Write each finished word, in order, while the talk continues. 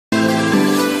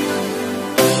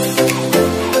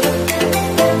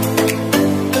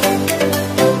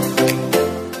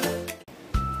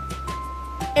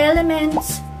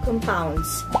elements,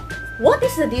 compounds. What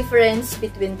is the difference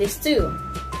between these two?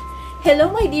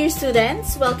 Hello my dear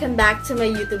students, welcome back to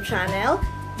my YouTube channel.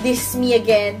 This is me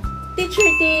again, Teacher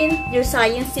Tin, your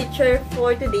science teacher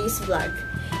for today's vlog.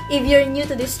 If you're new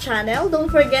to this channel,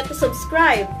 don't forget to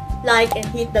subscribe, like, and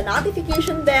hit the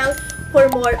notification bell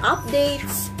for more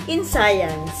updates in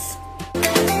science.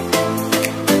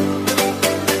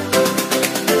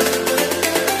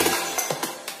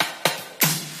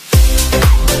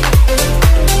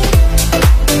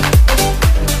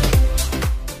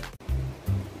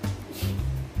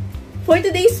 For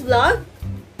today's vlog,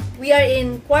 we are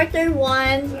in Quarter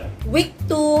 1, Week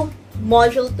 2,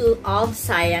 Module 2 of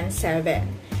Science 7.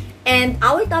 And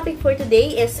our topic for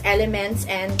today is elements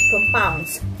and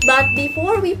compounds. But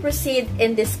before we proceed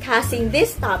in discussing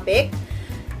this topic,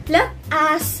 let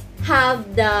us have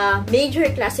the major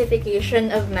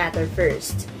classification of matter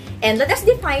first. And let us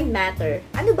define matter.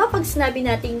 Ano ba pag sinabi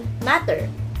nating matter?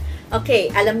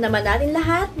 Okay, alam naman natin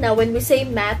lahat na when we say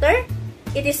matter,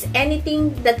 it is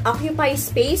anything that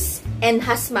occupies space and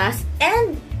has mass,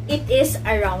 and it is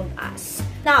around us.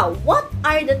 Now, what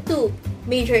are the two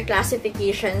major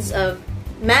classifications of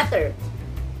matter?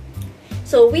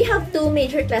 So, we have two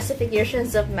major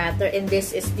classifications of matter, and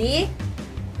this is the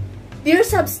pure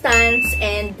substance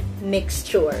and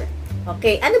mixture.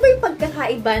 Okay, ano ba yung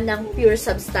pagkakaiba ng pure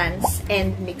substance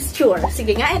and mixture?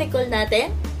 Sige nga, i-recall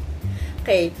natin.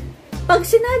 Okay, pag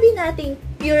sinabi nating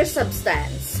pure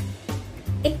substance,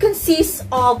 it consists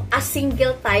of a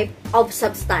single type of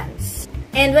substance.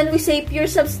 And when we say pure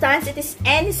substance, it is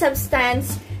any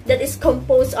substance that is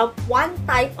composed of one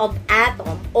type of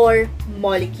atom or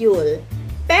molecule.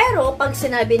 Pero, pag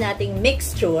sinabi nating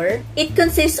mixture, it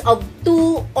consists of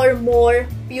two or more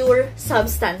pure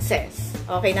substances.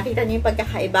 Okay, nakita niyo yung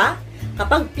pagkakaiba?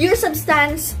 Kapag pure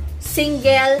substance,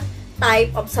 single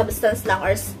type of substance lang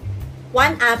or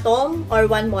one atom or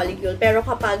one molecule. Pero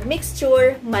kapag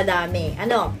mixture, madami.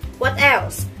 Ano? What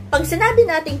else? Pag sinabi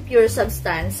nating pure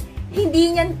substance,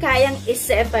 hindi niyan kayang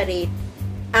i-separate.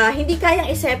 Hindi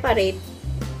kayang i-separate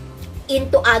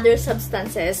into other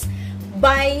substances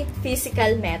by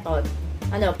physical method.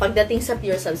 Ano? Pagdating sa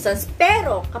pure substance.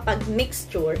 Pero kapag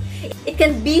mixture, it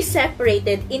can be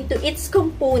separated into its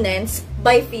components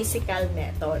by physical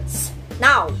methods.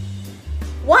 Now,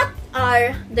 what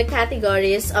are the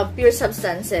categories of pure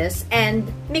substances and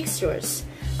mixtures?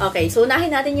 Okay, so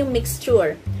unahin natin yung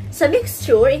mixture. Sa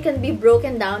mixture, it can be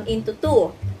broken down into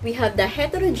two. We have the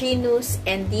heterogeneous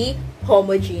and the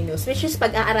homogeneous, which is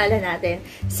pag-aaralan natin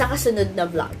sa kasunod na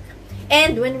vlog.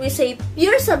 And when we say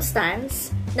pure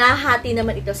substance, nahati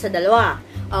naman ito sa dalawa.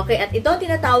 Okay, at ito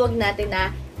tinatawag natin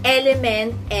na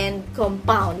element and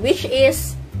compound, which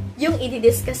is yung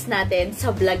i-discuss natin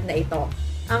sa vlog na ito.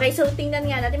 Okay, so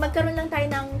tingnan nga natin. Magkaroon lang tayo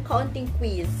ng kaunting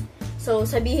quiz. So,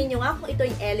 sabihin nyo nga kung ito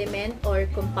yung element or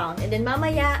compound. And then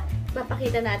mamaya,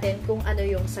 papakita natin kung ano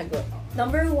yung sagot.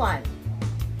 Number 1.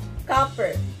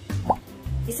 Copper.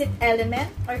 Is it element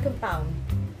or compound?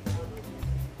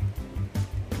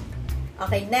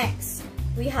 Okay, next.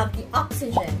 We have the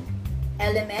oxygen.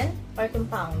 Element or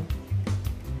compound?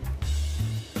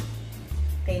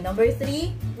 Okay, number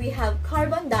 3. We have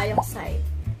carbon dioxide.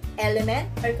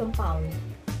 Element or compound?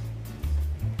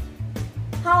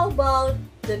 How about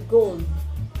the gold?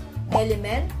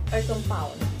 Element or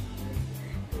compound?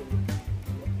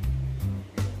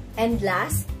 And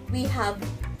last, we have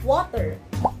water.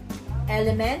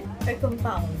 Element or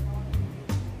compound?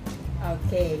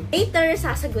 Okay. Later,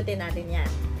 sasagutin natin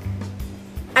yan.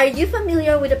 Are you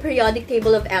familiar with the periodic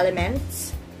table of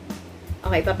elements?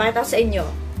 Okay, papakita ko sa inyo.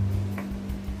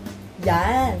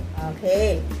 Yan.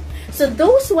 Okay. So,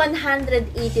 those 118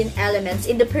 elements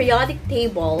in the periodic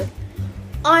table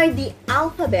are the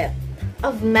alphabet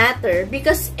of matter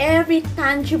because every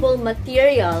tangible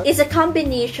material is a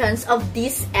combination of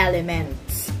these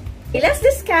elements. Okay, let's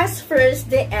discuss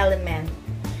first the element.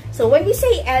 So when we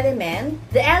say element,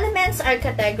 the elements are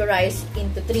categorized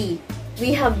into three.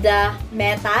 We have the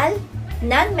metal,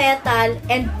 non-metal,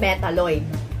 and metalloid.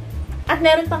 At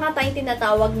meron pa nga tayong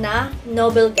tinatawag na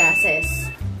noble gases.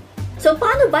 So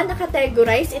paano ba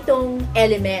nakategorize itong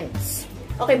elements?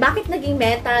 Okay, bakit naging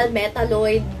metal,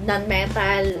 metalloid,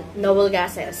 non-metal, noble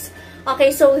gases? Okay,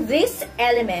 so these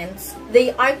elements, they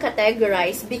are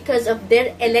categorized because of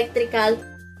their electrical.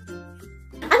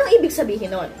 Anong ibig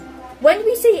sabihin nun? When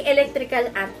we say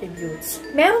electrical attributes,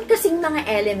 meron kasing mga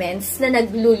elements na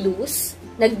naglulus,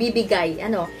 nagbibigay,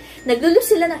 naglulus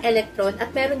sila ng electron at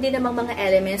meron din namang mga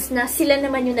elements na sila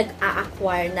naman yung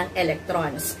nag-a-acquire ng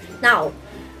electrons. Now,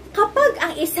 kapag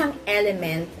ang isang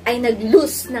element ay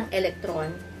nag-lose ng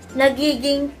electron,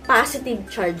 nagiging positive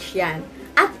charge yan.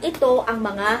 At ito ang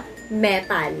mga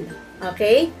metal.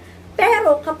 Okay?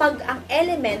 Pero kapag ang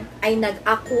element ay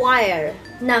nag-acquire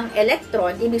ng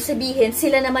electron, ibig sabihin,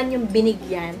 sila naman yung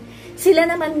binigyan. Sila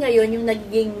naman ngayon yung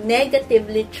naging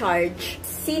negatively charged.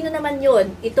 Sino naman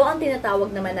yun? Ito ang tinatawag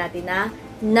naman natin na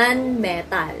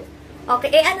non-metal.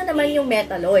 Okay, ano naman yung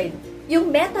metalloid?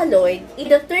 Yung metalloid,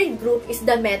 the third group is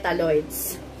the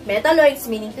metalloids. Metalloids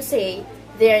meaning to say,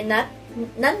 they're not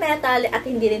non-metal at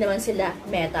hindi rin naman sila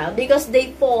metal because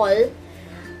they fall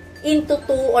into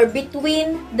two or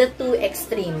between the two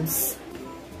extremes.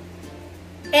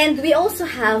 And we also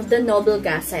have the noble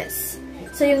gases.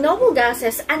 So, yung noble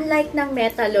gases, unlike ng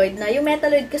metalloid na, yung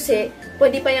metalloid kasi,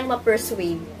 pwede pa yung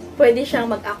ma-persuade. Pwede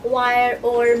siyang mag-acquire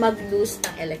or mag-lose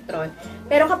ng electron.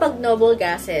 Pero kapag noble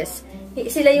gases,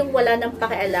 sila yung wala ng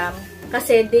pakialam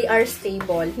kasi they are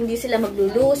stable. Hindi sila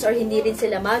mag-lose or hindi rin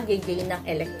sila mag-gain ng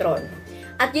electron.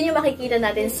 At yun yung makikita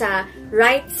natin sa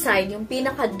right side, yung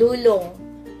pinakadulong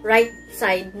right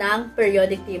side ng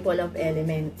periodic table of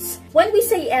elements. When we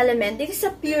say element, it is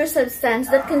a pure substance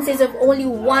that consists of only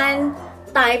one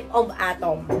type of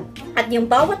atom. At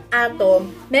yung bawat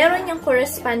atom, meron yung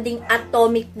corresponding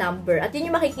atomic number. At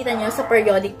yun yung makikita nyo sa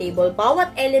periodic table.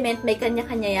 Bawat element may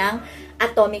kanya-kanya yung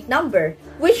atomic number,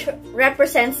 which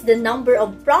represents the number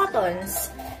of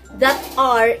protons that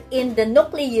are in the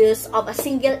nucleus of a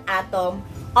single atom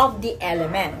of the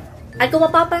element. At kung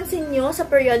mapapansin nyo sa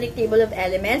periodic table of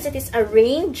elements, it is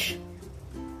arranged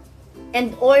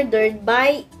and ordered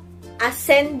by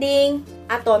ascending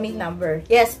atomic number.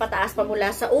 Yes, pataas pa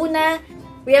mula sa una.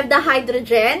 We have the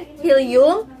hydrogen,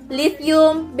 helium,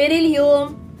 lithium,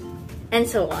 beryllium, and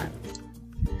so on.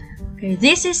 Okay,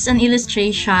 this is an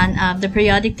illustration of the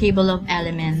periodic table of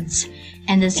elements.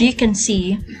 And as you can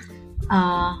see,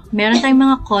 meron tayong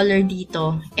mga color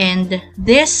dito. And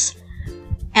this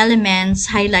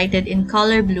elements highlighted in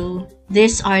color blue,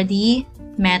 these are the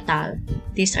metal.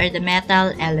 These are the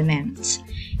metal elements.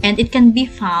 And it can be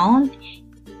found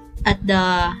at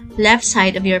the left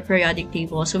side of your periodic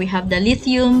table. So we have the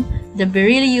lithium, the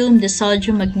beryllium, the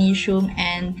sodium, magnesium,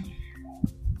 and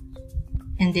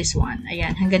this one.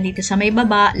 Ayan, hanggang dito sa may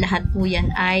baba, lahat po yan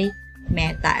ay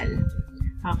metal.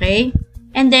 Okay?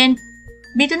 And then,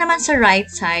 dito naman sa right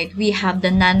side, we have the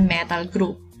non-metal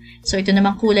group. So, ito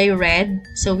naman kulay red.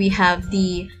 So, we have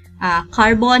the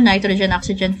carbon, nitrogen,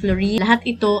 oxygen, fluorine. Lahat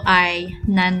ito ay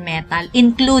non-metal,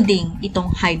 including itong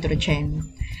hydrogen.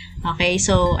 Okay?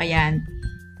 So, ayan.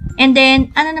 And then,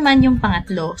 ano naman yung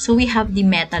pangatlo? So, we have the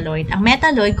metalloid. Ang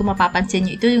metalloid, kung mapapansin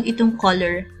nyo, ito yung itong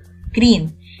color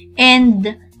green.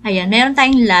 And, ayan, meron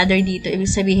tayong ladder dito. Ibig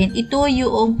sabihin, ito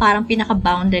yung parang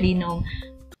pinaka-boundary ng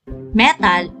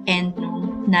metal and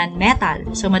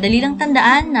non-metal. So, madali lang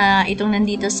tandaan na itong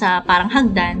nandito sa parang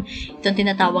hagdan, itong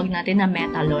tinatawag natin na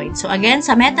metalloid. So, again,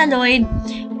 sa metalloid,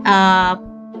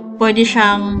 pwede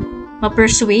siyang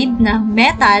ma-persuade na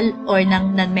metal or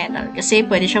ng non-metal. Kasi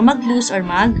pwede siyang mag-lose or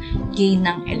mag-gain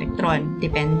ng electron.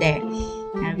 Depende.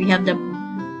 And we have the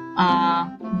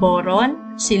boron,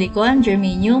 silicon,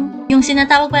 germanium. Yung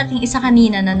sinatawag pa natin isa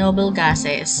kanina na noble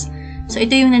gases. So,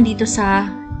 ito yung nandito sa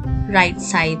right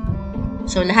side.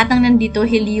 So, lahat ng nandito,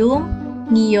 helium,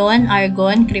 neon,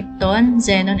 argon, krypton,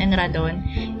 xenon, and radon.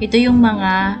 Ito yung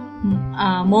mga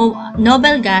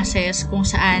noble gases kung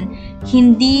saan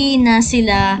hindi na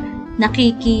sila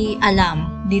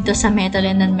nakikialam dito sa metal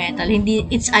and non-metal. Hindi,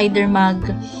 it's either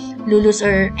mag-lulus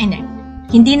or,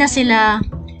 hindi na sila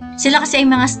kasi ay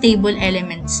mga stable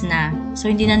elements na. So,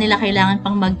 hindi na nila kailangan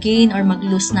pang mag-gain or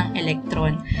mag-lose ng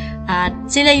electron. At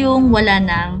sila yung wala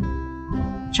ng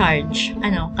charge.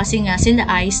 Kasi nga sila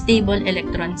ay stable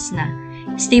electrons na.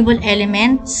 Stable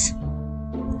elements.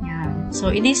 Yan.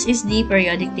 So, this is the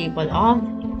periodic table of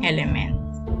element.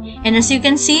 And as you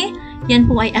can see, yan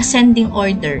po ay ascending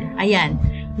order. Ayan.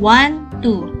 1,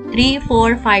 2, 3,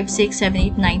 4, 5, 6,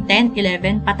 7, 8, 9,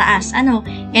 10, 11, pataas.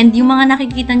 And yung mga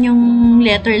nakikita nyong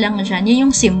letter lang dyan, yun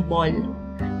yung symbol.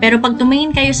 Pero pag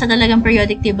tumingin kayo sa talagang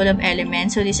periodic table of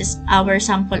elements, so this is our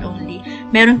sample only,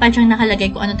 meron pa diyang nakalagay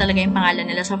kung ano talaga yung pangalan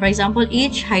nila. So for example,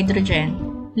 H, hydrogen.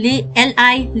 Li,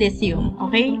 lithium.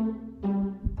 Okay?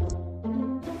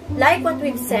 Like what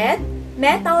we've said,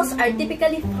 metals are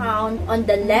typically found on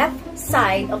the left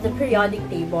side of the periodic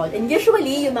table. And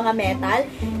usually, yung mga metal,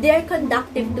 they are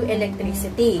conductive to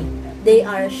electricity. They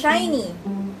are shiny,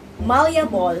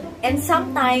 malleable, and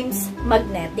sometimes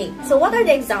magnetic. So what are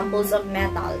the examples of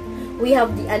metal? We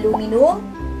have the aluminum,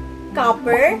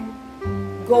 copper,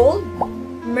 gold,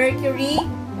 mercury,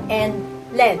 and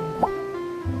lead.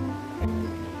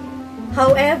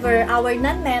 However, our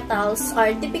non-metals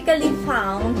are typically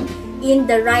found in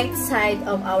the right side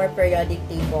of our periodic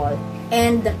table.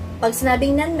 And Pag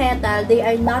sinabing non-metal, they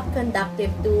are not conductive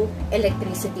to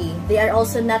electricity. They are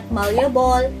also not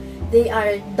malleable, they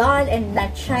are dull and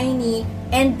not shiny,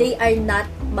 and they are not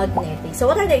magnetic. So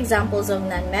what are the examples of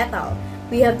non-metal?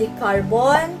 We have the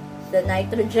carbon, the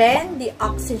nitrogen, the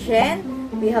oxygen,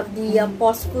 we have the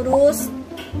phosphorus.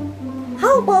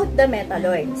 How about the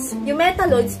metalloids? Yung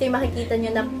metalloids, ito yung makikita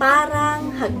nyo na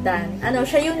parang hagdan.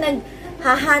 Siya yung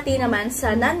naghahati naman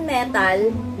sa non-metal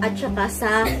at saka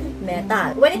sa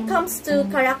metal. When it comes to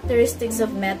characteristics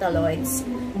of metalloids,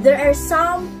 there are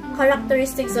some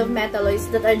characteristics of metalloids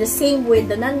that are the same with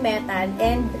the non-metal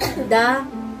and the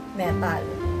metal.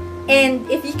 And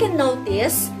if you can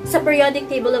notice, sa periodic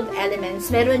table of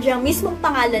elements, meron diyang mismong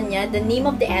pangalan niya, the name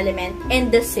of the element, and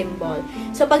the symbol.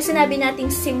 So, pag sinabi nating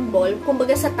symbol,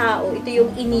 kumbaga sa tao, ito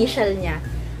yung initial niya.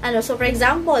 So, for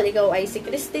example, ikaw ay si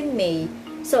Christine May.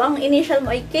 So, ang initial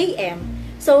mo ay KM.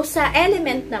 So, sa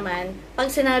element naman, pag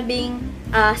sinabing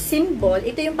symbol,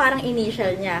 ito yung parang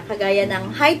initial niya. Kagaya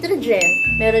ng hydrogen,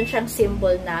 meron siyang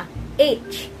symbol na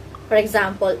H. For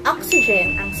example,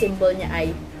 oxygen, ang symbol niya ay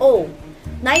O.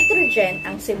 Nitrogen,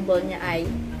 ang symbol niya ay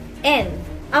N.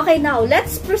 Okay, now,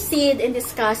 let's proceed in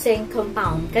discussing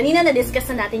compound. Kanina na-discuss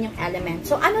na natin yung element.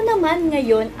 So, ano naman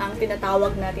ngayon ang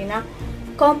tinatawag natin na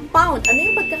compound? Ano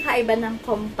yung pagkakaiba ng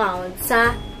compound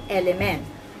sa element?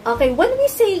 Okay, when we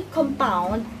say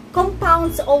compound,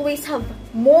 compounds always have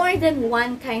more than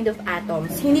one kind of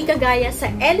atoms. Hindi kagaya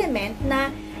sa element na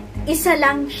isa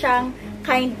lang siyang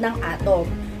kind ng atom.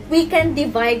 We can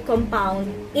divide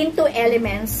compound into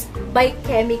elements by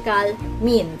chemical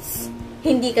means.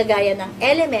 Hindi kagaya ng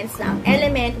elements na ang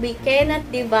element, we cannot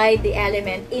divide the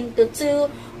element into two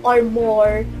or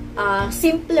more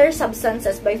simpler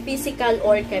substances by physical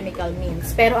or chemical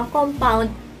means. Pero ang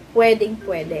compound,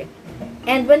 pwedeng-pwede.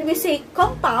 And when we say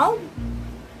compound,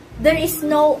 there is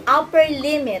no upper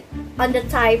limit on the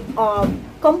type of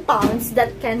compounds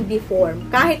that can be formed.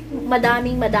 Kahit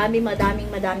madami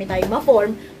tayong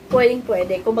ma-form,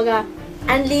 pwedeng-pwede. Kumbaga,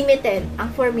 unlimited ang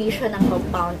formation ng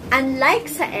compound. Unlike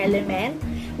sa element,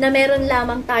 na meron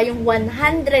lamang tayong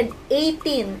 118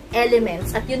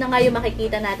 elements. At yun na nga yung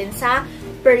makikita natin sa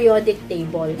periodic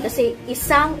table. Kasi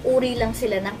isang uri lang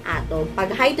sila ng atom.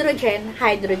 Pag hydrogen,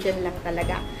 hydrogen lang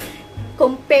talaga.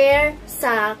 Compare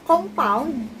sa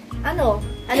compound, ano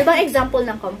bang example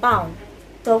ng compound?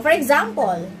 So, for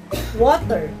example,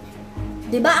 water.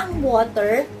 Diba ang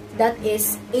water, that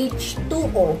is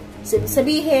H2O. So,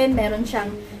 sabihin, meron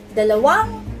siyang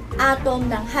dalawang atom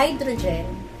ng hydrogen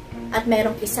at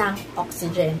merong isang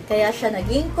oxygen. Kaya siya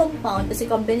naging compound kasi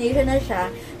combination na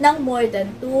siya ng more than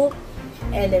 2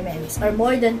 elements or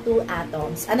more than 2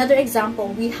 atoms. Another example,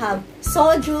 we have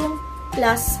sodium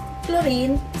plus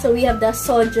chlorine. So, we have the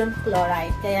sodium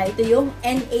chloride. Kaya ito yung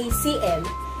NaCl.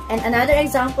 And another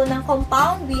example ng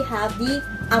compound, we have the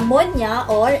ammonia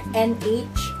or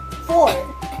NH4.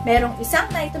 Merong isang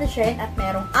nitrogen at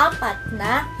merong 4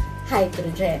 na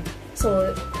hydrogen.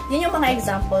 So, yun yung mga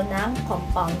example ng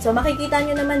compound. So, makikita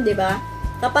nyo naman, di ba?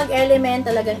 Kapag element,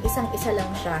 talagang isang-isa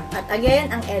lang siya. At again,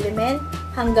 ang element,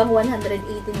 hanggang 118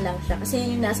 lang siya. Kasi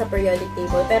yun yung nasa periodic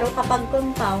table. Pero kapag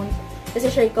compound, kasi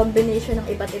siya yung combination ng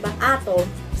iba't ibang atom,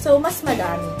 so, mas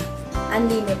madami.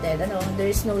 Unlimited.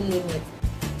 There is no limit.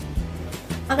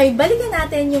 Okay, balikan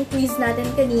natin yung quiz natin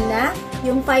kanina.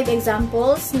 Yung 5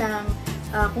 examples ng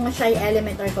kung siya ay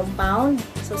element or compound.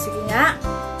 So, sige nga.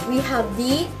 We have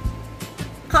the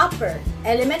copper.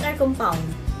 Element or compound?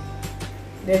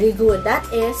 Very good. That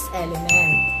is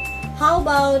element. How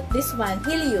about this one?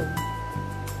 Helium.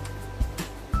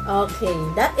 Okay.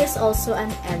 That is also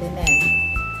an element.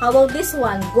 How about this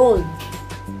one? Gold.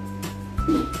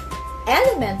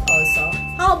 Element also.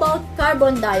 How about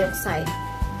carbon dioxide?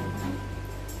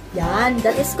 Yan,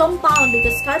 that is compound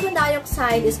because carbon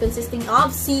dioxide is consisting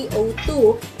of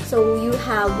CO2. So, you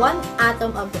have 1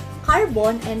 atom of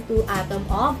carbon and 2 atom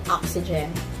of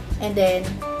oxygen. And then,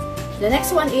 the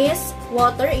next one is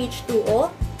water,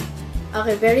 H2O.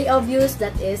 Okay, very obvious,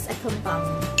 that is a compound.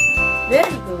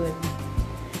 Very good.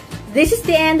 This is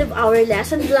the end of our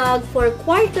lesson vlog for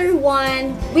Quarter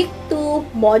 1, Week 2,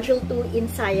 Module 2 in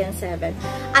Science 7.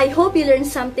 I hope you learned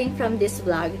something from this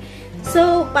vlog.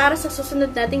 So, para sa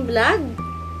susunod nating vlog,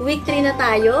 week 3 na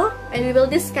tayo, and we will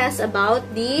discuss about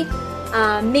the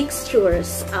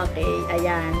mixtures. Okay,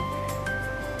 ayan.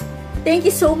 Thank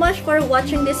you so much for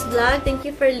watching this vlog. Thank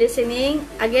you for listening.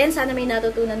 Again, sana may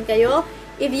natutunan kayo.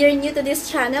 If you're new to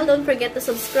this channel, don't forget to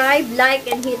subscribe, like,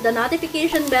 and hit the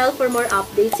notification bell for more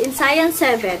updates in Science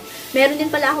 7. Meron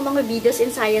din pala ako mga videos in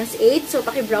Science 8, so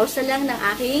paki-browse na lang ng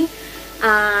aking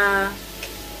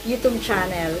YouTube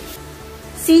channel.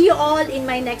 See you all in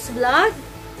my next vlog.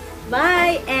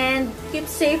 Bye, and keep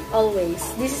safe always.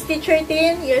 This is Teacher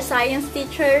Tin, your science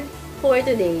teacher for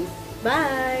today.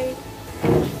 Bye!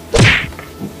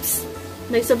 Psst,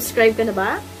 nag-subscribe ka na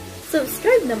ba?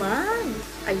 Subscribe naman!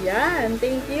 Ayan,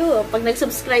 thank you. Pag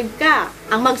nag-subscribe ka,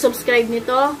 ang mag-subscribe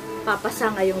nito,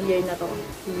 papasa ngayong year na to.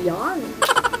 Yan!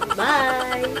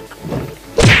 Bye!